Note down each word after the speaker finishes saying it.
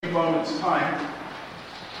moments' time.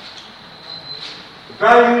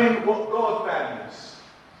 Valuing what God values.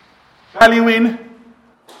 Valuing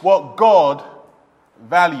what God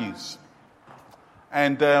values.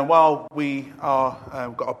 And while we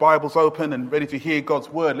are got our Bibles open and ready to hear God's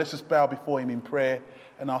word, let's just bow before him in prayer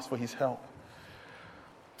and ask for his help.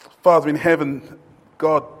 Father in heaven,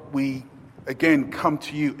 God, we again come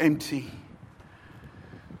to you empty.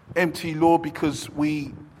 Empty, Lord, because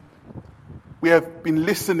we have been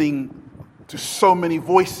listening to so many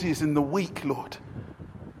voices in the week, Lord.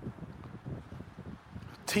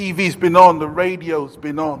 TV's been on, the radio's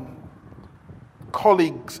been on.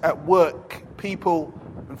 Colleagues at work, people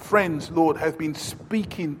and friends, Lord, have been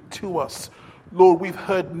speaking to us. Lord, we've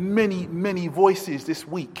heard many, many voices this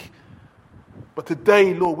week. But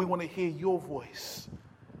today, Lord, we want to hear your voice.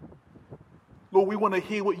 Lord, we want to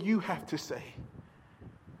hear what you have to say.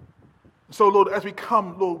 So, Lord, as we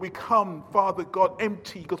come, Lord, we come, Father God,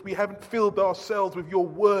 empty because we haven't filled ourselves with your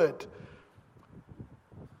word.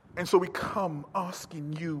 And so we come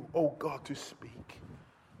asking you, oh God, to speak.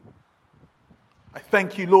 I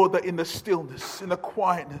thank you, Lord, that in the stillness, in the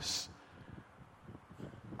quietness,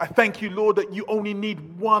 I thank you, Lord, that you only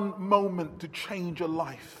need one moment to change a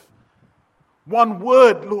life. One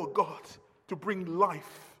word, Lord God, to bring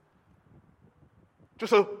life.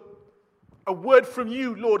 Just a word from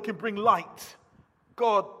you, Lord, can bring light.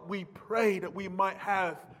 God, we pray that we might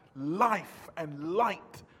have life and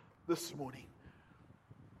light this morning.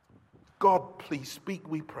 God, please speak,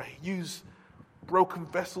 we pray. Use broken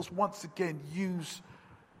vessels once again. Use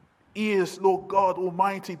ears, Lord God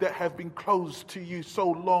Almighty, that have been closed to you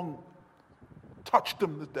so long. Touch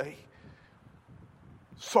them today.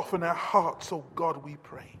 Soften our hearts, oh God, we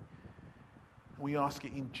pray. We ask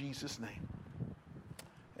it in Jesus' name.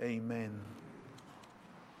 Amen.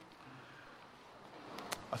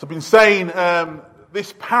 As I've been saying,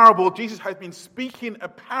 this parable, Jesus has been speaking a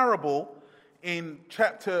parable in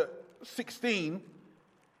chapter 16.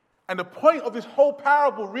 And the point of this whole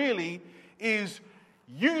parable really is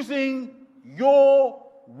using your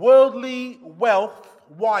worldly wealth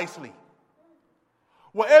wisely.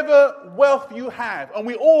 Whatever wealth you have, and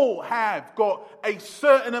we all have got a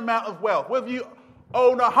certain amount of wealth, whether you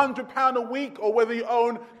own £100 a week or whether you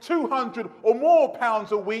own 200 or more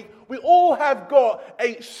pounds a week, we all have got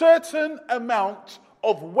a certain amount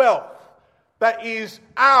of wealth that is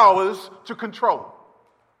ours to control.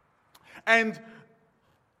 And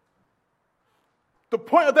the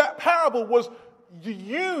point of that parable was you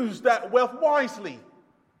use that wealth wisely.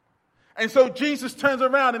 And so Jesus turns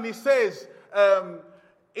around and he says,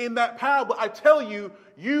 in that parable, I tell you,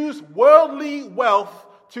 use worldly wealth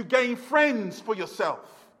to gain friends for yourself,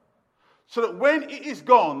 so that when it is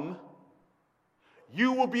gone,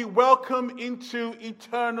 you will be welcomed into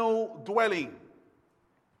eternal dwelling.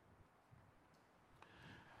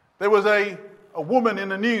 There was a woman in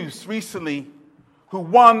the news recently who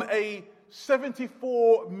won a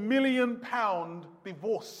 £74 million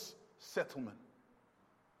divorce settlement.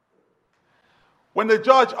 When the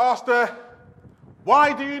judge asked her,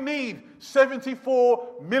 why do you need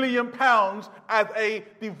 £74 million as a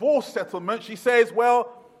divorce settlement? She says,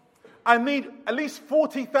 well, I need at least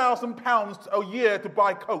 £40,000 a year to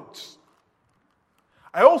buy coats.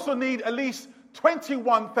 I also need at least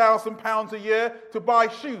 £21,000 a year to buy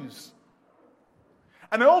shoes.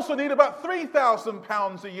 And I also need about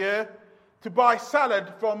 £3,000 a year to buy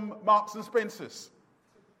salad from Marks and Spencer's.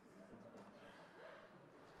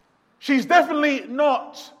 She's definitely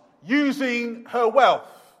not using her wealth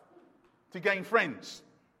to gain friends.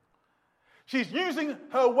 She's using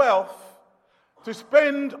her wealth to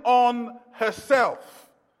spend on herself.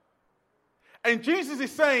 And Jesus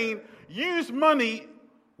is saying, use money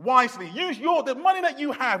wisely. Use the money that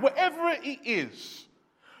you have, whatever it is,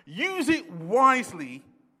 use it wisely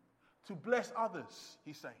to bless others,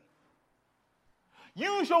 he's saying.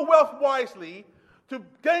 Use your wealth wisely to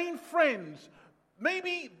gain friends.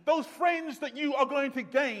 Maybe those friends that you are going to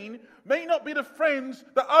gain may not be the friends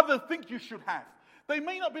that others think you should have. They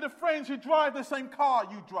may not be the friends who drive the same car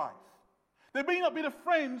you drive. They may not be the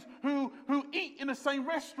friends who eat in the same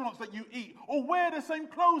restaurants that you eat or wear the same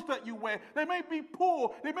clothes that you wear. They may be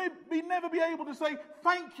poor. They may never be able to say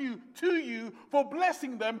thank you to you for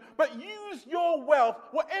blessing them. But use your wealth,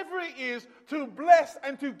 whatever it is, to bless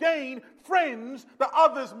and to gain friends that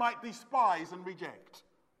others might despise and reject.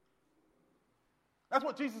 That's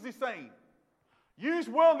what Jesus is saying. Use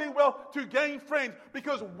worldly wealth to gain friends,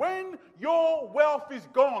 because when your wealth is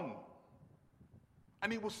gone,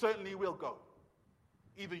 and it certainly will go,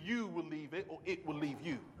 either you will leave it or it will leave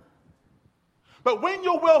you. But when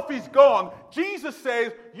your wealth is gone, Jesus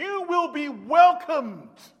says you will be welcomed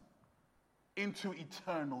into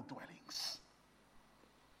eternal dwellings.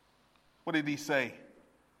 What did he say?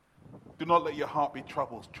 Do not let your heart be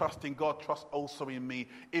troubled. Trust in God, trust also in me.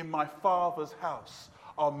 In my Father's house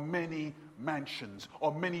are many mansions,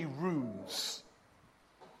 or many rooms.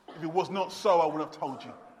 If it was not so, I would have told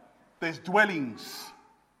you. There's dwellings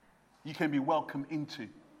you can be welcomed into.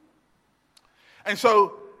 And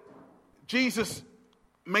so Jesus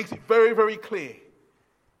makes it very, very clear.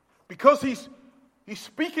 Because he's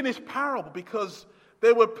speaking this parable, because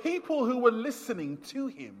there were people who were listening to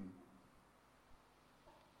him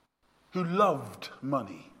who loved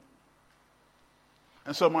money.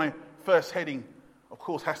 And so my first heading, of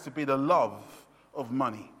course, has to be the love of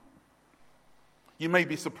money. You may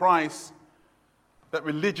be surprised that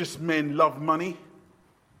religious men love money,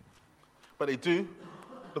 but they do.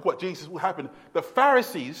 Look what Jesus will happen. The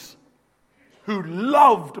Pharisees who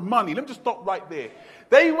loved money, let me just stop right there.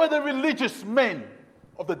 They were the religious men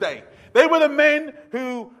of the day. They were the men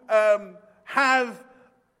who have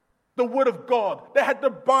the Word of God. They had the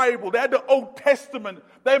Bible. They had the Old Testament.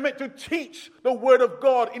 They meant to teach the Word of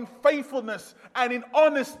God in faithfulness and in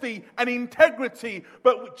honesty and integrity.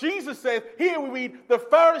 But Jesus says, here we read, the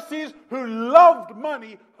Pharisees who loved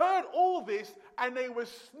money heard all this and they were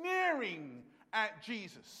sneering at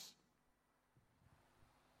Jesus.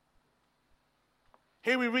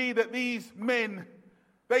 Here we read that these men,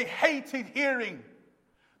 they hated hearing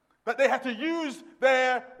that they had to use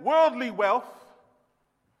their worldly wealth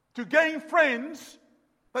to gain friends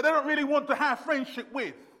that they don't really want to have friendship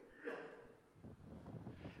with.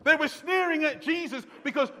 They were sneering at Jesus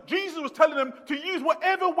because Jesus was telling them to use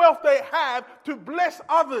whatever wealth they have to bless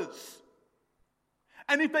others.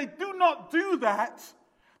 And if they do not do that,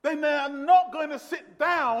 then they are not going to sit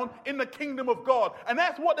down in the kingdom of God. And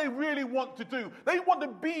that's what they really want to do. They want to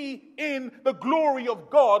be in the glory of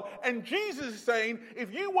God. And Jesus is saying,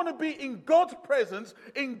 if you want to be in God's presence,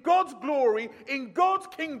 in God's glory, in God's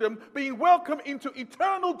kingdom, being welcomed into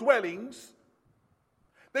eternal dwellings,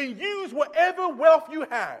 then use whatever wealth you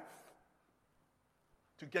have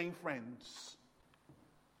to gain friends,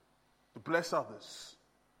 to bless others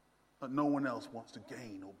that no one else wants to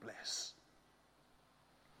gain or bless.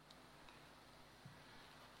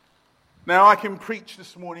 Now, I can preach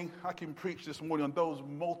this morning on those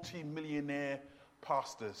multi-millionaire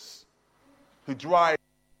pastors who drive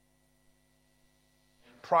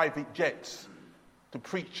private jets to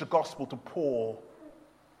preach the gospel to poor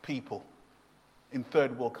people in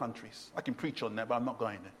third world countries. I can preach on that, but I'm not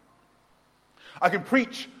going there. I can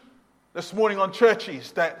preach this morning on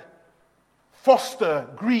churches that foster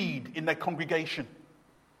greed in their congregation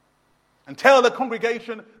and tell the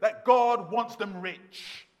congregation that God wants them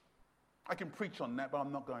rich. I can preach on that, but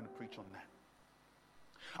I'm not going to preach on that.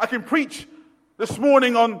 I can preach this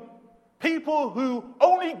morning on people who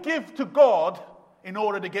only give to God in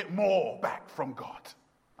order to get more back from God.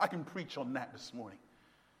 I can preach on that this morning,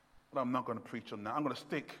 but I'm not going to preach on that. I'm going to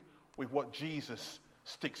stick with what Jesus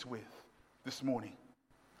sticks with this morning.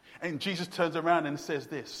 And Jesus turns around and says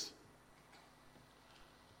this.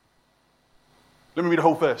 Let me read the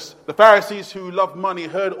whole verse. The Pharisees who loved money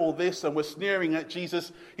heard all this and were sneering at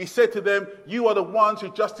Jesus. He said to them, you are the ones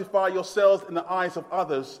who justify yourselves in the eyes of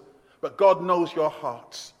others, but God knows your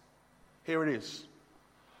hearts. Here it is.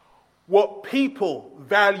 What people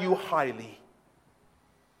value highly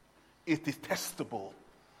is detestable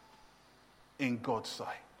in God's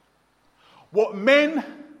sight. What men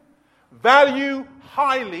value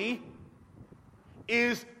highly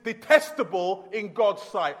is detestable in God's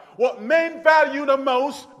sight. What men value the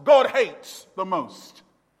most, God hates the most.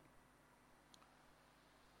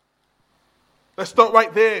 Let's stop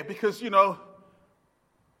right there because, when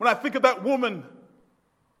I think of that woman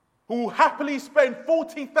who happily spent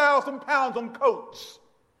 £40,000 on coats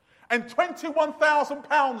and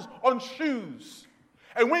 £21,000 on shoes,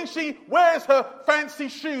 and when she wears her fancy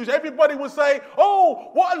shoes, everybody will say,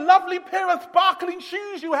 oh, what a lovely pair of sparkling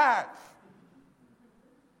shoes you have.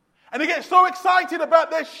 And they get so excited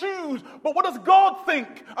about their shoes. But what does God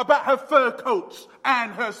think about her fur coats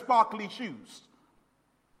and her sparkly shoes?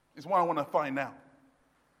 Is what I want to find out.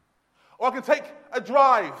 Or I can take a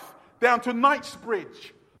drive down to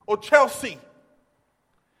Knightsbridge or Chelsea.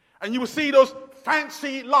 And you will see those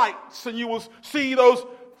fancy lights. And you will see those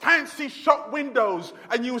fancy shop windows.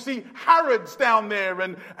 And you will see Harrods down there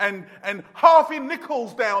and Harvey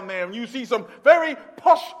Nichols down there. And you see some very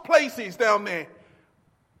posh places down there.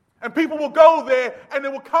 And people will go there and they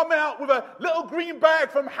will come out with a little green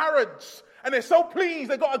bag from Harrods. And they're so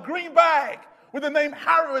pleased they got a green bag with the name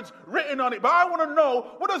Harrods written on it. But I want to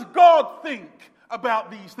know, what does God think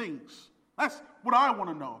about these things? That's what I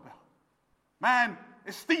want to know about. Man,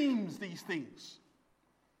 esteems these things.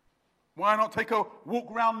 Why not take a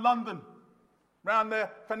walk around London, around the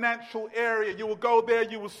financial area? You will go there,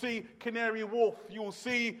 you will see Canary Wharf, you will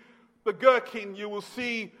see the Gherkin, you will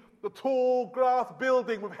see the tall glass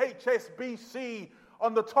building with HSBC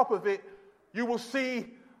on the top of it. You will see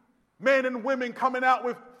men and women coming out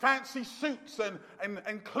with fancy suits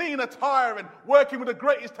and clean attire and working with the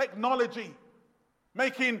greatest technology,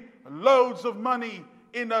 making loads of money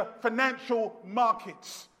in the financial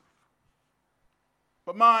markets.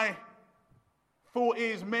 But my thought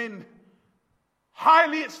is, men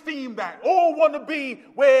highly esteem that, all want to be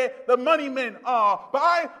where the money men are. But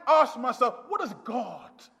I ask myself, what does God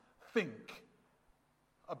think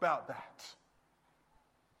about that?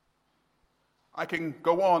 I can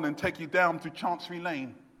go on and take you down to Chancery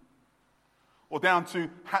Lane or down to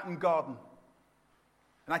Hatton Garden,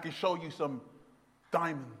 and I can show you some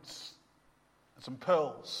diamonds and some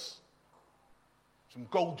pearls, some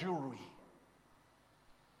gold jewelry.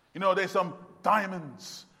 You know, there's some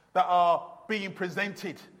diamonds that are being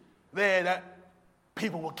presented there that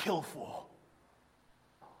people will kill for.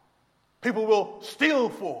 People will steal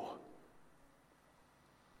for.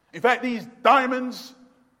 In fact, these diamonds,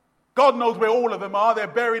 God knows where all of them are. They're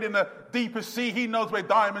buried in the deepest sea. He knows where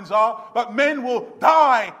diamonds are. But men will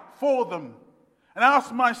die for them. And I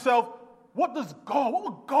ask myself, what does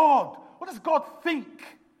God think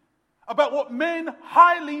about what men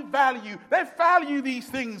highly value? They value these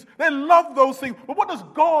things. They love those things. But what does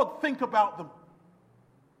God think about them?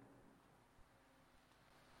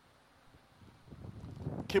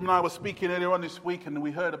 Kim and I were speaking earlier on this week, and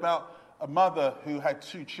we heard about a mother who had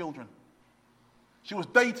 2 children. She was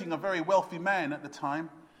dating a very wealthy man at the time,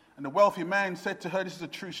 and the wealthy man said to her, this is a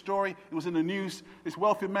true story, it was in the news, this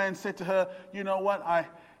wealthy man said to her, you know what, I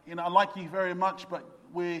like you very much, but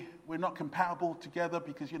we're not compatible together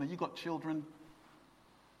because, you got children,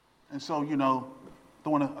 and so, I don't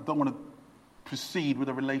want to proceed with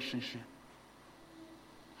a relationship.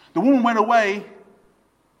 The woman went away.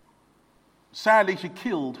 Sadly, she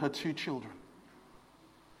killed her 2 children,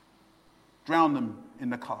 drowned them in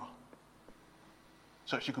the car,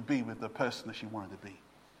 so she could be with the person that she wanted to be.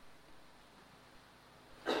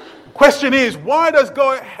 The question is, why does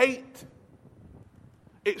God hate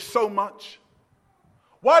it so much?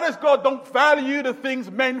 Why does God don't value the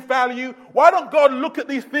things men value? Why don't God look at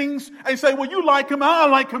these things and say, well, you like them, I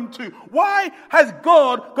like them too? Why has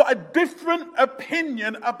God got a different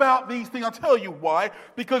opinion about these things? I'll tell you why.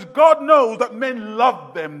 Because God knows that men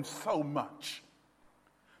love them so much.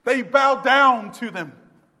 They bow down to them.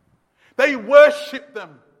 They worship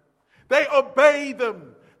them. They obey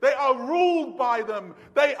them. They are ruled by them.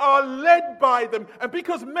 They are led by them. And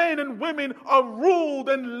because men and women are ruled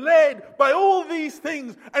and led by all these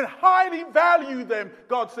things and highly value them,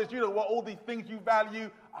 God says, you know what, all these things you value,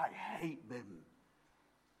 I hate them.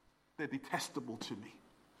 They're detestable to me.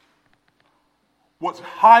 What's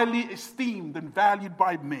highly esteemed and valued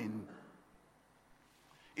by men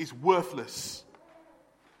is worthless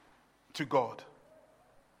to God.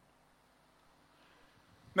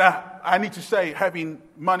 Now, I need to say, having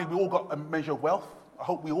money, we all got a measure of wealth. I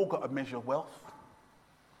hope we all got a measure of wealth.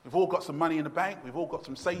 We've all got some money in the bank. We've all got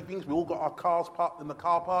some savings. We've all got our cars parked in the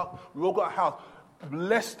car park. We've all got a house.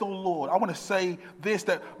 Bless the Lord. I want to say this,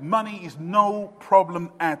 that money is no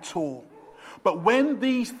problem at all. But when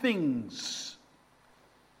these things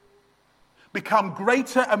become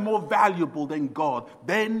greater and more valuable than God,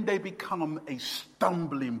 then they become a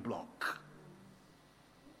stumbling block,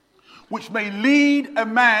 which may lead a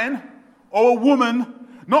man or a woman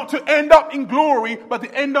not to end up in glory, but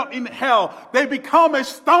to end up in hell. They become a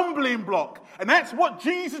stumbling block. And that's what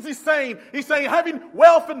Jesus is saying. He's saying having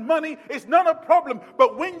wealth and money is not a problem.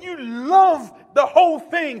 But when you love the whole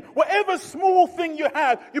thing, whatever small thing you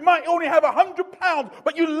have, you might only have £100,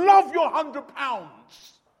 but you love your £100.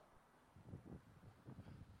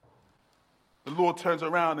 The Lord turns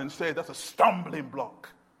around and says that's a stumbling block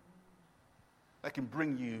that can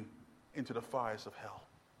bring you into the fires of hell.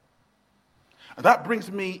 And that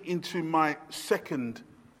brings me into my second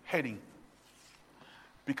heading.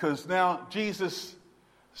 Because now Jesus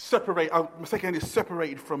my second heading is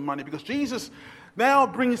separated from money. Because Jesus now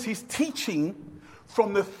brings his teaching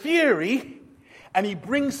from the theory and he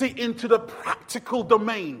brings it into the practical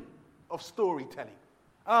domain of storytelling.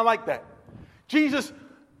 And I like that. Jesus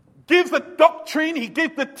gives the doctrine, he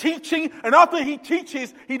gives the teaching, and after he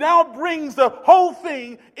teaches, he now brings the whole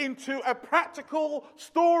thing into a practical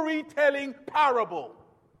storytelling parable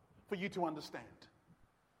for you to understand.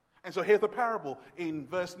 And so here's the parable in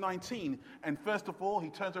verse 19. And first of all, he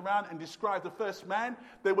turns around and describes the first man.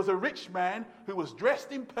 There was a rich man who was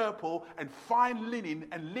dressed in purple and fine linen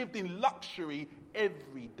and lived in luxury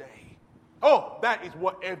every day. Oh, that is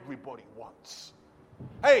what everybody wants.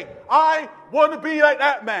 Hey, I want to be like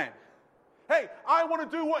that man. Hey, I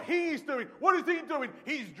want to do what he's doing. What is he doing?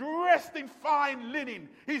 He's dressed in fine linen.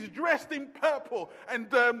 He's dressed in purple. And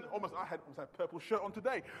I had a purple shirt on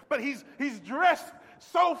today. But he's dressed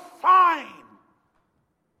so fine.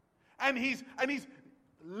 And he's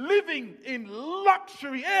living in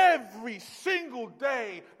luxury every single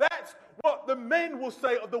day. That's what the men will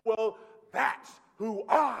say of the world. That's who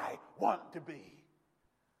I want to be.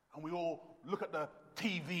 And we all look at the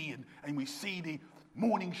TV and we see the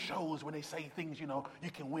morning shows when they say things, you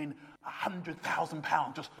can win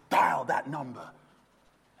 £100,000. Just dial that number.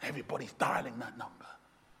 Everybody's dialing that number.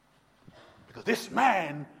 Because this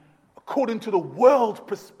man, according to the world's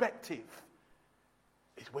perspective,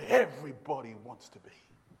 is where everybody wants to be.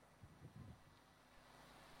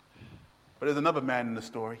 But there's another man in the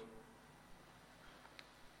story.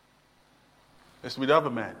 This was the other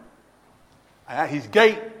man. And at his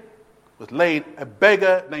gate was laid a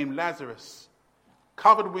beggar named Lazarus,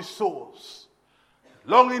 covered with sores,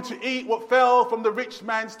 longing to eat what fell from the rich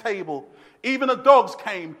man's table. Even the dogs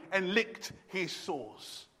came and licked his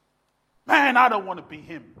sores. Man, I don't want to be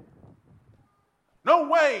him. No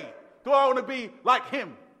way do I want to be like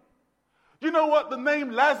him. Do you know what the name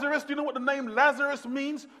Lazarus,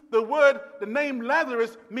 means? The name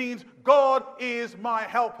Lazarus means God is my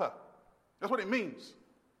helper. That's what it means.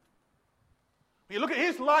 You look at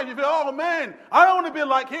his life, you feel, oh man, I don't want to be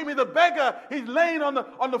like him. He's a beggar. He's laying on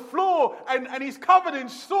the floor and he's covered in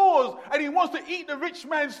sores and he wants to eat the rich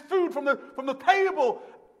man's food from the table.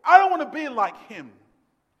 I don't want to be like him.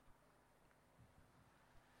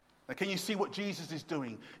 Now, can you see what Jesus is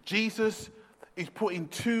doing? Jesus is putting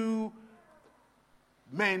two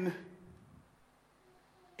men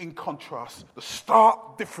in contrast, the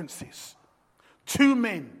stark differences. Two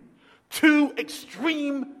men, two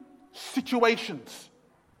extreme situations,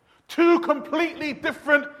 two completely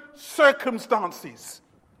different circumstances.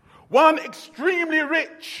 One extremely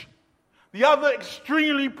rich, the other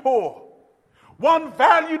extremely poor. One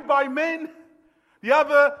valued by men, the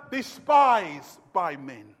other despised by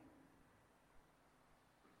men.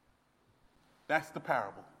 That's the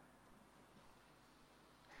parable.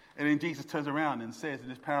 And then Jesus turns around and says in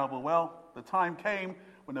this parable, well, the time came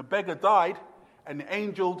when the beggar died and the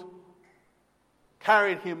angel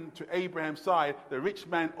carried him to Abraham's side. The rich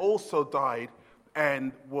man also died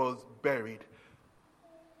and was buried.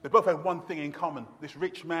 They both had one thing in common. This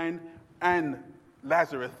rich man and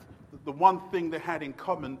Lazarus, the one thing they had in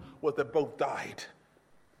common was they both died.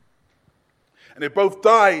 And they both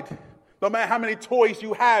died. No matter how many toys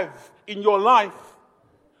you have in your life,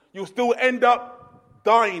 you'll still end up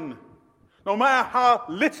dying. No matter how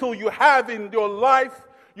little you have in your life,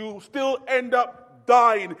 you'll still end up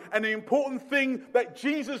dying. And the important thing that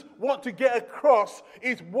Jesus wants to get across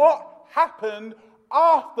is what happened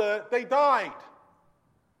after they died.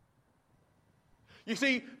 You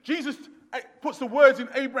see, Jesus puts the words in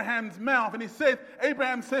Abraham's mouth, and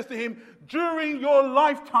Abraham says to him, during your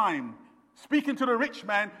lifetime, speaking to the rich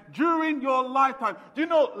man, during your lifetime. Do you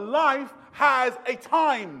know life has a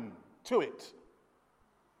time to it?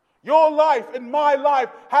 Your life and my life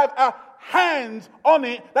have a hand on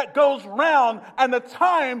it that goes round, and the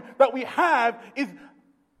time that we have is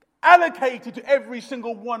allocated to every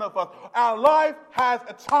single one of us. Our life has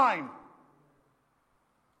a time.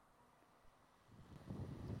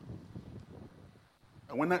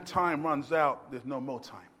 And when that time runs out, there's no more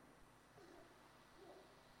time.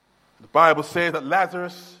 The Bible says that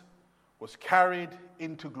Lazarus was carried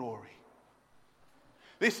into glory.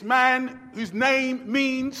 This man whose name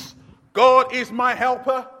means God is my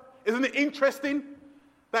helper, isn't it interesting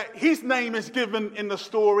that his name is given in the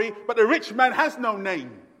story, but the rich man has no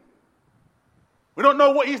name? We don't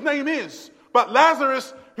know what his name is, but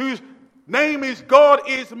Lazarus, whose name is God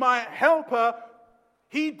is my helper,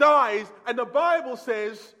 he dies, and the Bible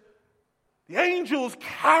says the angels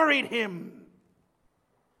carried him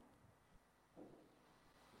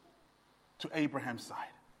to Abraham's side.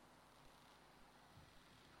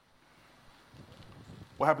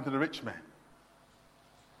 What happened to the rich man?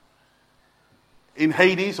 In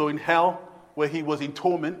Hades, or in hell, where he was in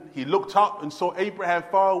torment, he looked up and saw Abraham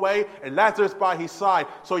far away and Lazarus by his side.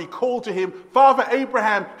 So he called to him, Father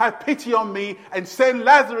Abraham, have pity on me and send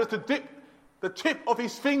Lazarus to dip the tip of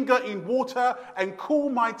his finger in water and cool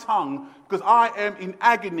my tongue, because I am in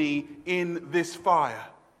agony in this fire.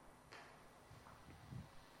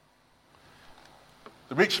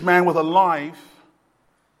 The rich man was alive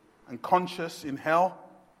and conscious in hell.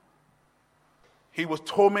 He was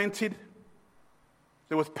tormented.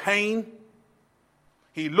 There was pain.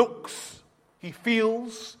 He looks, he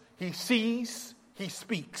feels, he sees, he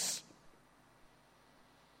speaks.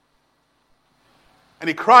 And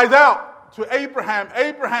he cries out to Abraham,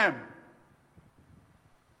 Abraham,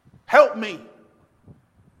 help me.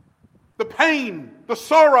 The pain, the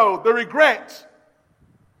sorrow, the regret.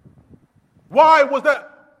 Why was that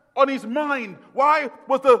on his mind? Why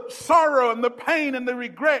was the sorrow and the pain and the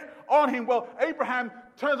regret on him? Well, Abraham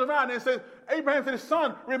turns around and says, Abraham said,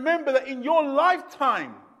 son, remember that in your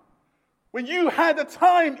lifetime, when you had a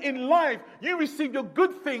time in life, you received your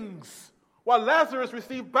good things, while Lazarus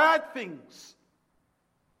received bad things.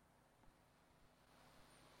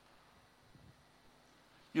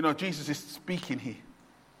 You know, Jesus is speaking here.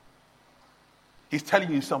 He's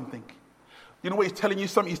telling you something. You know what he's telling you?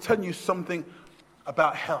 He's telling you something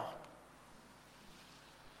about hell.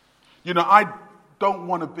 You know, I don't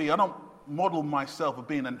model myself of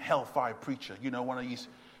being a hellfire preacher. You know, one of these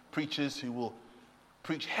preachers who will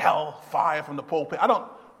preach hellfire from the pulpit. I don't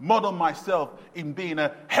model myself in being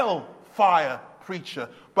a hellfire preacher.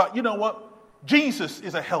 But you know what? Jesus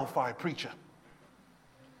is a hellfire preacher.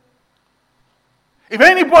 If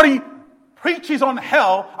anybody preaches on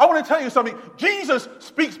hell, I want to tell you something. Jesus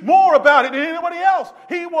speaks more about it than anybody else.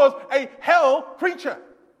 He was a hell preacher.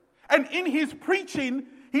 And in his preaching,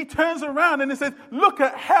 he turns around and he says, look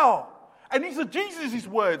at hell. And these are Jesus'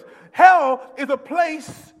 words. Hell is a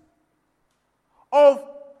place of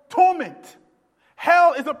torment.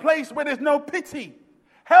 Hell is a place where there's no pity.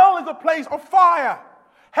 Hell is a place of fire.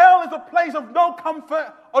 Hell is a place of no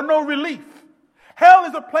comfort or no relief. Hell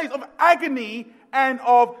is a place of agony and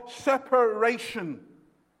of separation.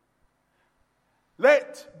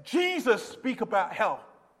 Let Jesus speak about hell.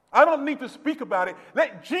 I don't need to speak about it.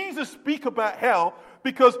 Let Jesus speak about hell,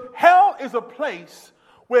 because hell is a place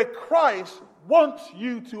where Christ wants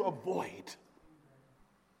you to avoid.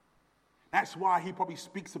 That's why he probably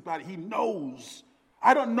speaks about it. He knows.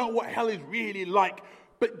 I don't know what hell is really like,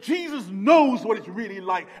 but Jesus knows what it's really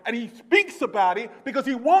like. And he speaks about it because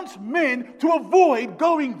he wants men to avoid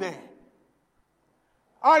going there.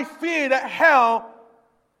 I fear that hell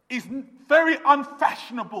is very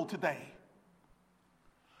unfashionable today.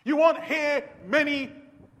 You won't hear many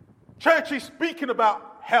churches speaking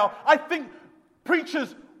about hell. I think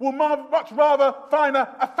preachers will much rather find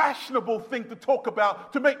a fashionable thing to talk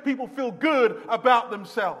about to make people feel good about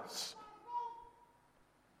themselves.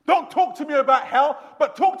 Don't talk to me about hell,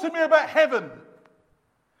 but talk to me about heaven.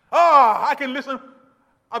 I can listen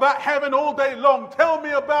about heaven all day long. Tell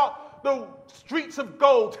me about the streets of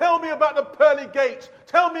gold. Tell me about the pearly gates.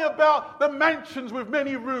 Tell me about the mansions with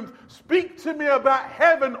many rooms. Speak to me about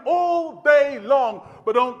heaven all day long,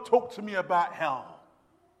 but don't talk to me about hell.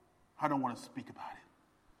 I don't want to speak about it.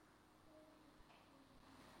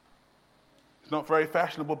 It's not very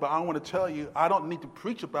fashionable, but I want to tell you, I don't need to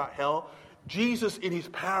preach about hell. Jesus, in his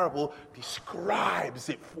parable, describes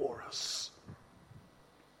it for us.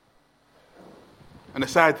 And the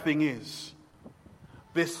sad thing is,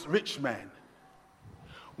 this rich man,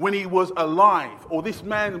 when he was alive, or this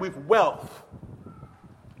man with wealth,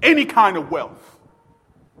 any kind of wealth.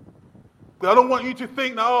 I don't want you to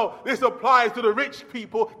think, this applies to the rich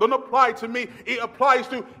people. Don't apply to me. It applies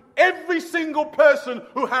to every single person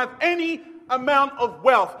who has any amount of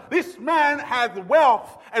wealth. This man had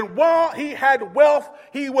wealth, and while he had wealth,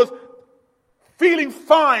 he was feeling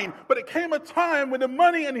fine. But it came a time when the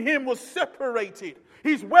money and him was separated.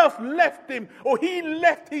 His wealth left him, or he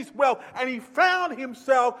left his wealth, and he found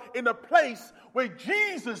himself in a place where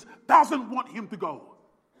Jesus doesn't want him to go.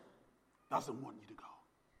 Doesn't want you to go.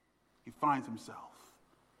 He finds himself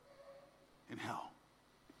in hell.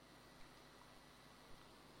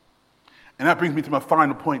 And that brings me to my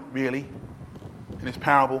final point, really, in this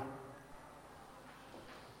parable.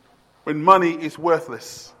 When money is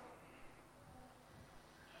worthless.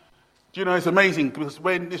 Do you know, it's amazing, because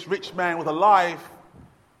when this rich man was alive,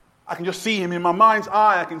 I can just see him in my mind's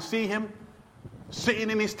eye. I can see him sitting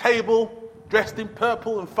in his table, dressed in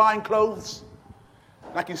purple and fine clothes.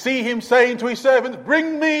 And I can see him saying to his servants,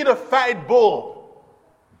 bring me the fatted bull.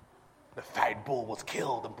 The fatted bull was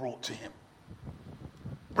killed and brought to him.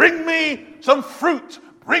 Bring me some fruit.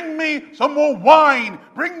 Bring me some more wine.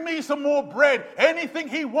 Bring me some more bread. Anything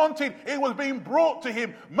he wanted, it was being brought to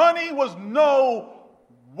him. Money was no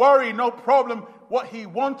worry, no problem. What he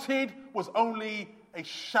wanted was only a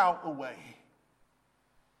shout away.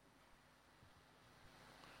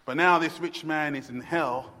 But now this rich man is in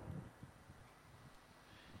hell,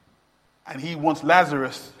 and he wants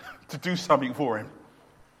Lazarus to do something for him.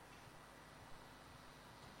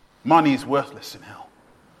 Money is worthless in hell.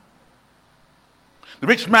 The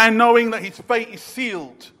rich man, knowing that his fate is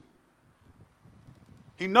sealed,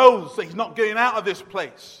 he knows that he's not getting out of this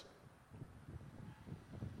place.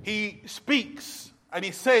 He speaks and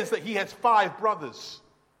he says that he has 5 brothers.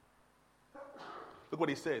 Look what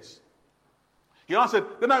he says. He answered,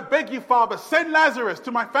 "Then I beg you, Father, send Lazarus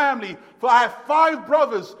to my family, for I have 5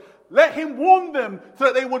 brothers. Let him warn them so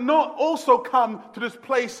that they will not also come to this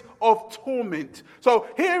place of torment." So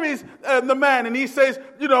here is the man, and he says,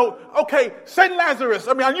 okay, send Lazarus.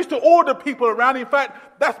 I used to order people around. In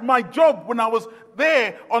fact, that's my job when I was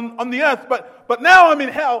there on the earth. But now I'm in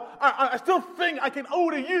hell. I still think I can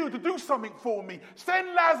order you to do something for me.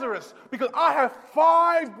 Send Lazarus, because I have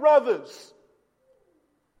 5 brothers.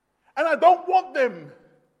 And I don't want them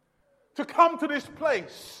to come to this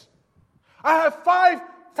place. I have 5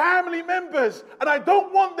 family members, and I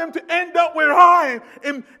don't want them to end up where I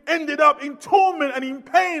ended up, in torment and in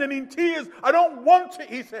pain and in tears. I don't want it,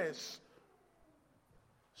 he says.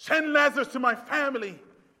 Send Lazarus to my family.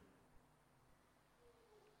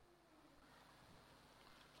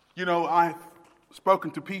 I've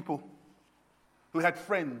spoken to people who had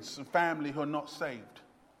friends and family who are not saved.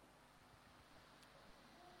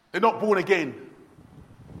 They're not born again.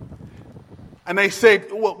 And they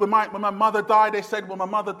said, well, when my mother died, they said, when my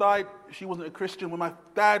mother died, she wasn't a Christian. When my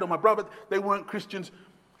dad or my brother, they weren't Christians.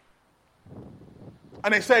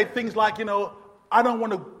 And they said things like, I don't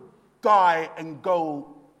want to die and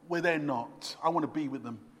go where they're not. I want to be with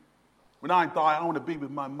them. When I die, I want to be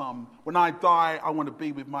with my mum. When I die, I want to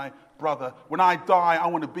be with my brother. When I die, I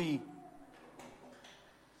want to be.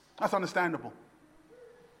 That's understandable.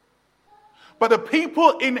 But the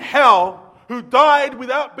people in hell who died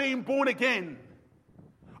without being born again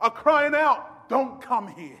are crying out, "Don't come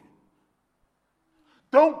here.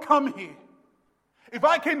 Don't come here. If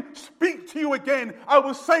I can speak to you again, I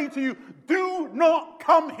will say to you, do not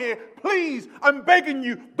come here. Please, I'm begging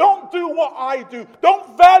you, don't do what I do.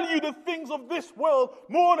 Don't value the things of this world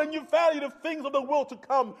more than you value the things of the world to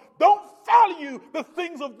come. Don't value the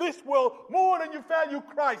things of this world more than you value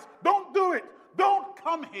Christ. Don't do it. Don't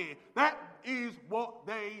come here." That is what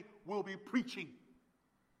they will be preaching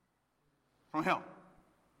from hell.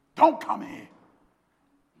 Don't come here.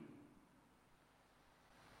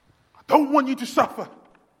 I don't want you to suffer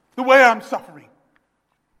the way I'm suffering.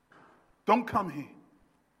 Don't come here.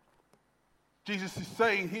 Jesus is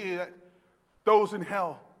saying here that those in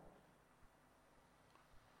hell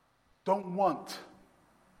don't want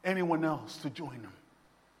anyone else to join them.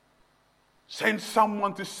 Send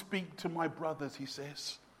someone to speak to my brothers, he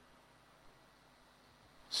says.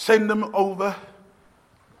 Send them over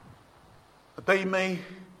that they may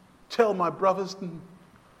tell my brothers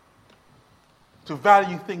to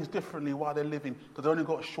value things differently while they're living, because they've only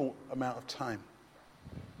got a short amount of time.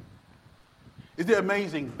 Isn't it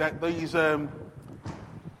amazing that these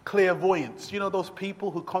clairvoyants, those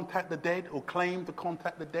people who contact the dead or claim to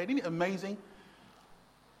contact the dead, isn't it amazing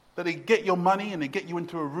that they get your money and they get you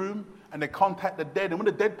into a room and they contact the dead, and when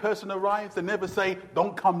the dead person arrives, they never say,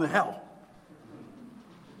 "Don't come to hell."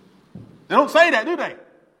 They don't say that, do they?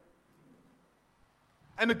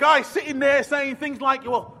 And the guy's sitting there saying things like,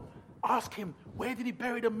 well, ask him, where did he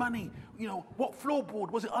bury the money? What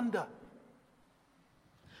floorboard was it under?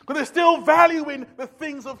 But they're still valuing the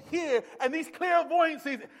things of here. And these clairvoyants,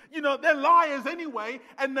 they're liars anyway.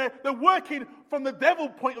 And they're working from the devil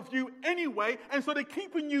point of view anyway. And so they're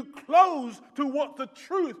keeping you close to what's the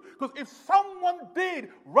truth. Because if someone did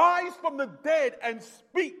rise from the dead and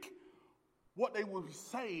speak, what they will be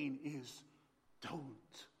saying is,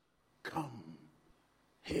 "Don't come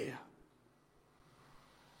here."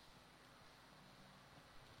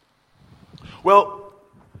 Well,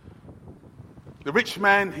 the rich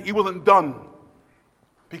man, he wasn't done,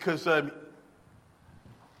 because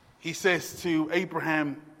he says to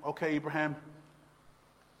Abraham, "Okay, Abraham."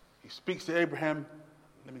 He speaks to Abraham.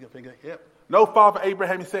 Let me get finger. Yep. "No, Father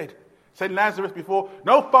Abraham," he said. Said Lazarus before.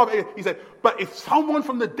 "No, Father," he said, "but if someone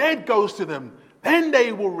from the dead goes to them, then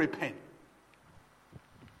they will repent."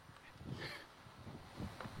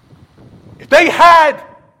 If they had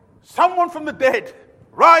someone from the dead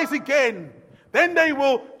rise again, then they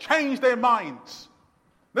will change their minds.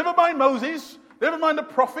 Never mind Moses, never mind the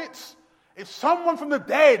prophets. If someone from the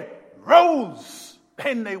dead rose,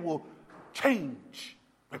 then they will change,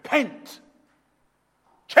 repent,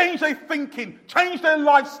 change their thinking, change their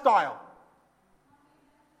lifestyle.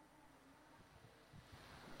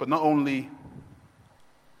 But not only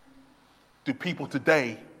do people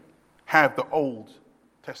today have the Old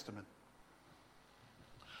Testament,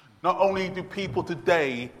 not only do people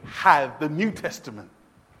today have the New Testament,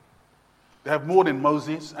 They have more than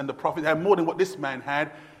Moses and the prophets. They have more than what this man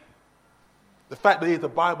had. The fact that the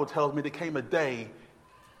Bible tells me there came a day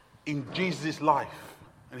in Jesus' life,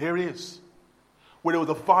 and here it is, where there was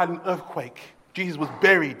a violent earthquake. Jesus was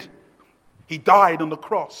buried. He died on the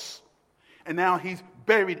cross. And now he's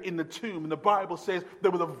buried in the tomb. And the Bible says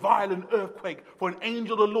there was a violent earthquake, for an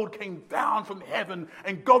angel of the Lord came down from heaven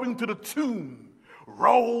and going to the tomb,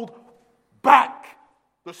 rolled back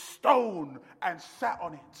the stone and sat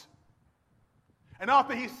on it. And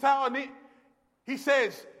after he sat on it, he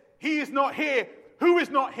says, he is not here. Who is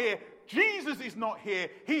not here? Jesus is not here.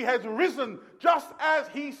 He has risen, just as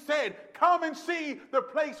he said. Come and see the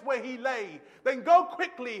place where he lay. Then go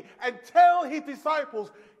quickly and tell his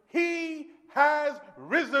disciples, he has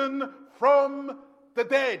risen from the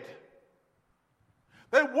dead.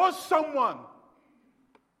 There was someone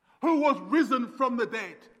who was risen from the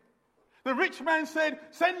dead. The rich man said,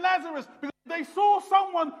 send Lazarus, because they saw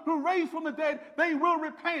someone who raised from the dead, they will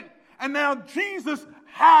repent. And now Jesus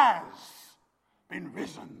has been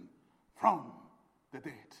risen from the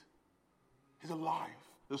dead. He's alive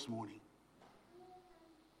this morning.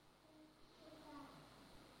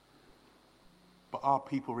 But are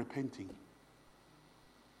people repenting?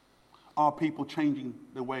 Are people changing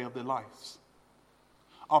the way of their lives?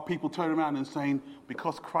 Are people turning around and saying,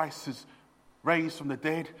 because Christ is raised from the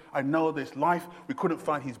dead, I know there's life. We couldn't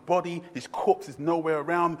find his body. His corpse is nowhere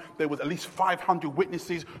around. There was at least 500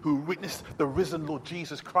 witnesses who witnessed the risen Lord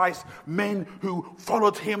Jesus Christ. Men who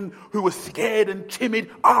followed him, who were scared and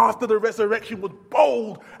timid after the resurrection, was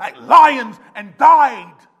bold like lions and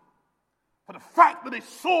died for the fact that they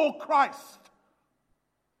saw Christ.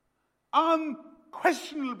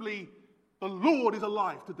 Unquestionably, the Lord is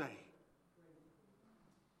alive today.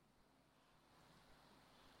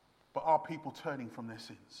 But are people turning from their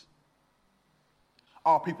sins?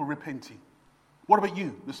 Are people repenting? What about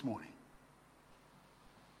you this morning?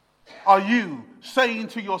 Are you saying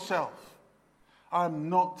to yourself, I'm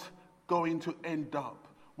not going to end up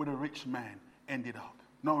where a rich man ended up?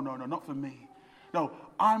 No, not for me. No,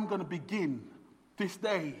 I'm going to begin this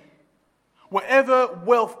day. Whatever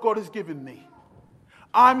wealth God has given me,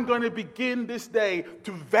 I'm going to begin this day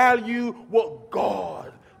to value what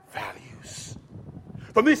God values.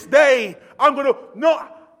 From this day, I'm going to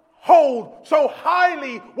not hold so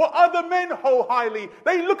highly what other men hold highly.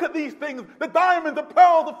 They look at these things, the diamonds, the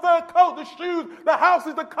pearls, the fur coat, the shoes, the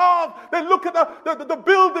houses, the cars. They look at the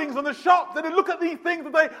buildings and the shops, and they look at these things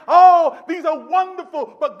and say, oh, these are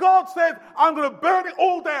wonderful. But God says, I'm going to burn it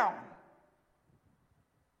all down.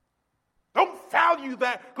 Don't value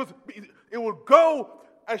that, because it will go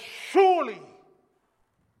as surely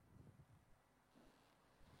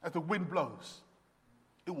as the wind blows.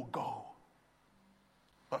 It will go.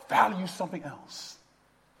 But value something else.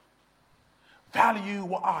 Value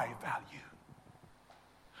what I value.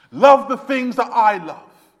 Love the things that I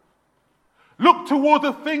love. Look toward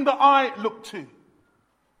the thing that I look to.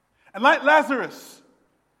 And like Lazarus,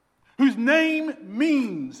 whose name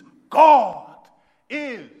means God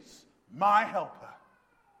is my helper.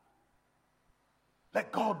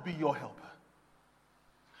 Let God be your helper.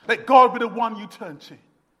 Let God be the one you turn to.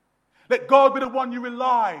 Let God be the one you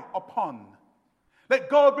rely upon. Let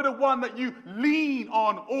God be the one that you lean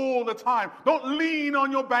on all the time. Don't lean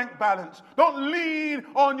on your bank balance. Don't lean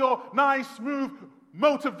on your nice, smooth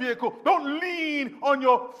motor vehicle. Don't lean on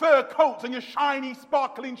your fur coats and your shiny,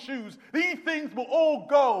 sparkling shoes. These things will all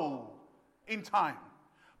go in time.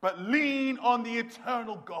 But lean on the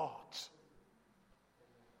eternal God,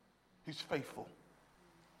 who's faithful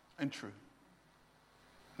and true.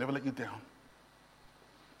 Never let you down.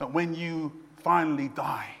 But when you finally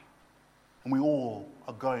die, and we all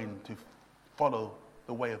are going to follow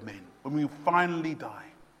the way of men, when we finally die,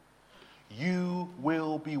 you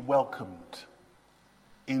will be welcomed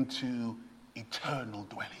into eternal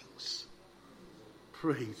dwellings.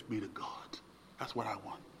 Praise be to God. That's what I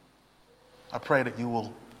want. I pray that you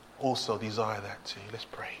will also desire that too. Let's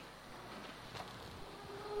pray.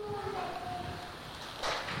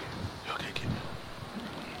 Okay, kid.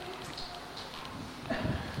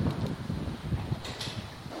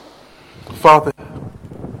 Father,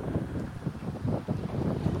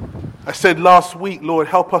 I said last week, Lord,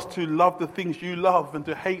 help us to love the things you love and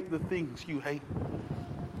to hate the things you hate.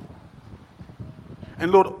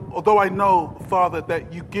 And Lord, although I know, Father,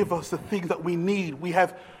 that you give us the things that we need, we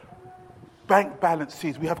have bank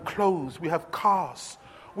balances, we have clothes, we have cars,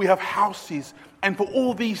 we have houses, and for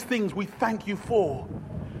all these things we thank you for.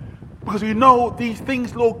 Because we know these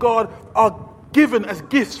things, Lord God, are given as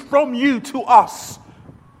gifts from you to us.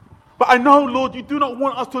 But I know, Lord, you do not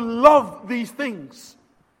want us to love these things.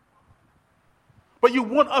 But you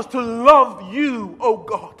want us to love you, oh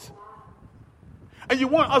God. And you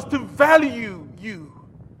want us to value you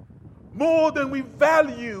more than we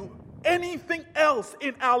value anything else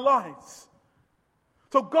in our lives.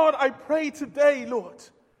 So God, I pray today, Lord,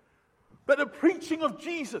 that the preaching of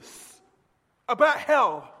Jesus about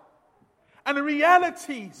hell and the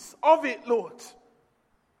realities of it, Lord,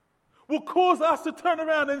 will cause us to turn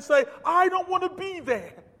around and say, I don't want to be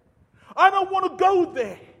there. I don't want to go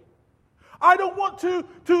there. I don't want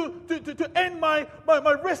to end my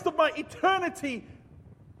rest of my eternity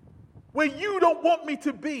where you don't want me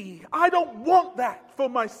to be. I don't want that for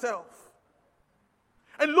myself.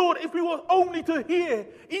 And Lord, if we were only to hear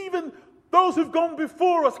even those who've gone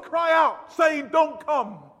before us cry out, saying, don't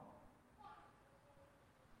come.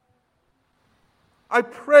 I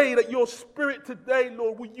pray that your Spirit today,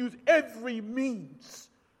 Lord, will use every means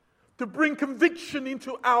to bring conviction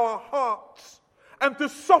into our hearts and to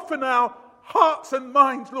soften our hearts and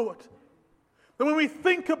minds, Lord. That when we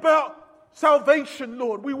think about salvation,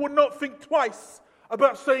 Lord, we will not think twice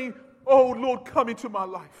about saying, oh, Lord, come into my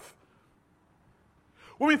life.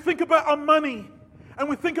 When we think about our money and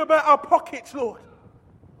we think about our pockets, Lord,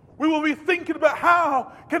 we will be thinking about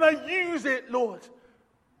how can I use it, Lord,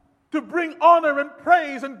 to bring honor and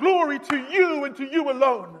praise and glory to you and to you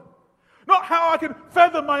alone. Not how I can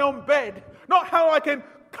feather my own bed, not how I can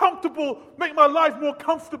make my life more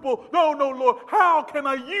comfortable. No, Lord, how can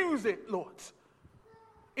I use it, Lord,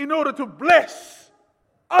 in order to bless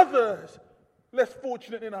others less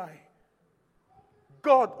fortunate than I?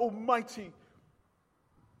 God Almighty,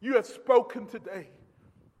 you have spoken today.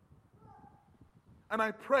 And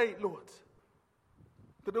I pray, Lord,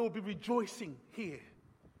 that there will be rejoicing here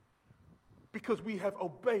because we have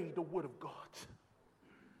obeyed the word of God.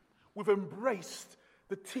 We've embraced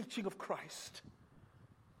the teaching of Christ.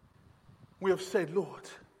 We have said, Lord,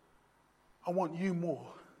 I want you more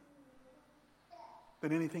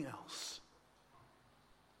than anything else.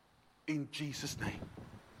 In Jesus' name,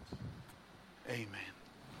 amen.